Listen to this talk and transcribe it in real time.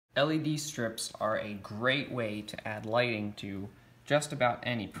LED strips are a great way to add lighting to just about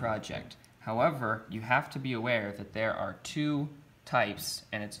any project. However, you have to be aware that there are two types,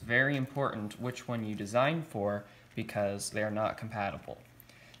 and it's very important which one you design for because they're not compatible.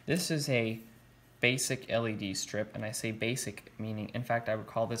 This is a basic LED strip, and I say basic meaning, in fact, I would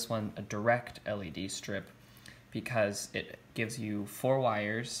call this one a direct LED strip because it gives you 4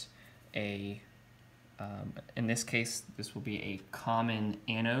 wires, in this case, this will be a common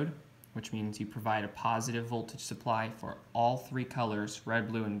anode, which means you provide a positive voltage supply for all 3 colors, red,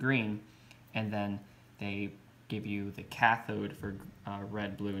 blue, and green, and then they give you the cathode for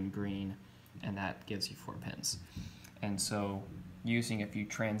red, blue, and green, and that gives you 4 pins. And so using a few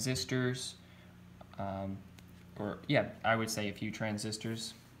transistors, I would say a few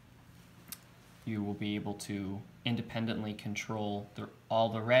transistors, you will be able to independently control all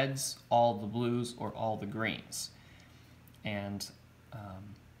the reds, all the blues, or all the greens. And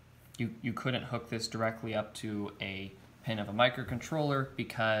you couldn't hook this directly up to a pin of a microcontroller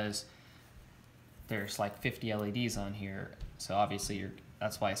because there's like 50 LEDs on here, so obviously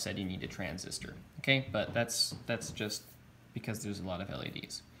that's why I said you need a transistor. Okay, but that's just because there's a lot of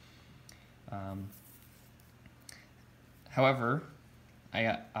LEDs. However,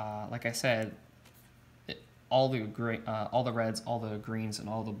 like I said, all the reds, all the greens, and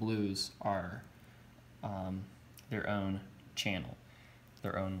all the blues are their own channel,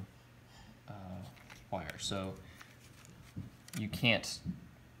 their own wire. So you can't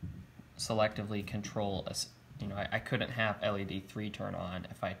selectively control I couldn't have LED 3 turn on.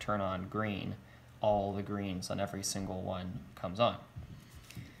 If I turn on green, all the greens on every single one comes on.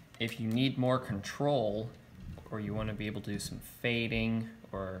 If you need more control, or you want to be able to do some fading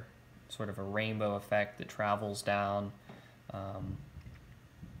or sort of a rainbow effect that travels down,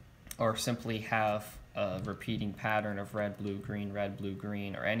 or simply have a repeating pattern of red, blue, green,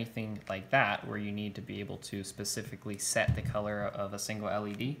 or anything like that where you need to be able to specifically set the color of a single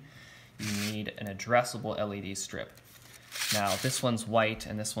LED, you need an addressable LED strip. Now this one's white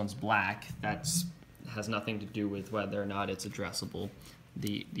and this one's black. That has nothing to do with whether or not it's addressable.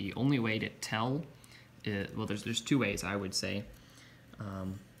 The only way to tell well, there's 2 ways, I would say.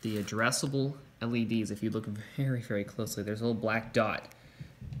 The addressable LEDs, if you look very, very closely, there's a little black dot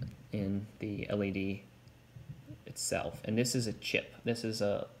in the LED itself. And this is a chip. This is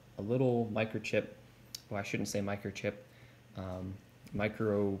a little microchip. Well, I shouldn't say microchip.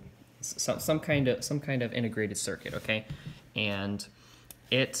 Some kind of integrated circuit, okay? And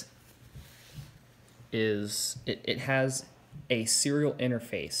it has a serial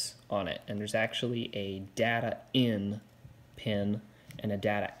interface on it, and there's actually a data in pin and a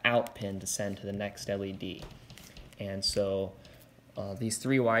data out pin to send to the next LED. And so these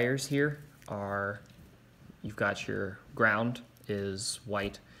 3 wires here are, you've got your ground is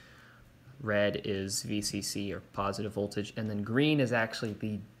white, red is VCC or positive voltage, and then green is actually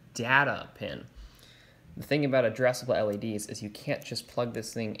the data pin. The thing about addressable LEDs is you can't just plug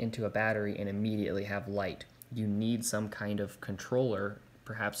this thing into a battery and immediately have light. You need some kind of controller,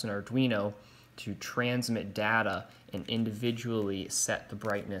 perhaps an Arduino, to transmit data and individually set the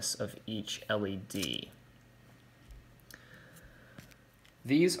brightness of each LED.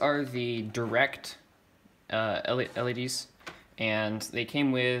 These are the direct LEDs, and they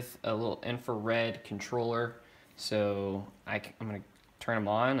came with a little infrared controller, so I'm going to turn them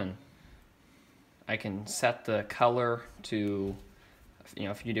on, and I can set the color to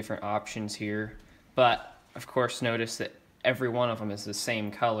a few different options here, but of course notice that every one of them is the same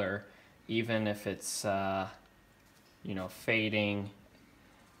color, even if it's fading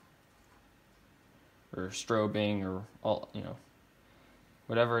or strobing or all,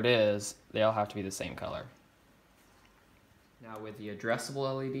 whatever it is, they all have to be the same color. Now with the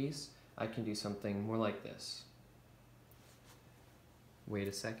addressable LEDs, I can do something more like this. Wait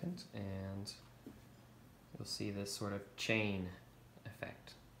a second, and you'll see this sort of chain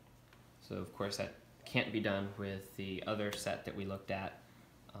effect. So of course that can't be done with the other set that we looked at,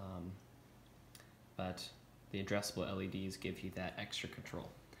 but the addressable LEDs give you that extra control.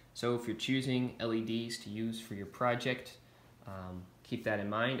 So if you're choosing LEDs to use for your project, keep that in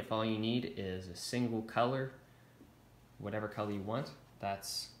mind. If all you need is a single color, whatever color you want,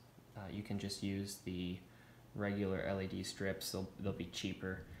 you can just use the regular LED strips. They'll be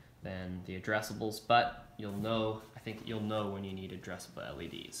cheaper than the addressables, but I think you'll know when you need addressable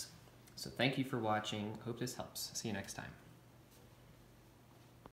LEDs. So thank you for watching. Hope this helps. See you next time.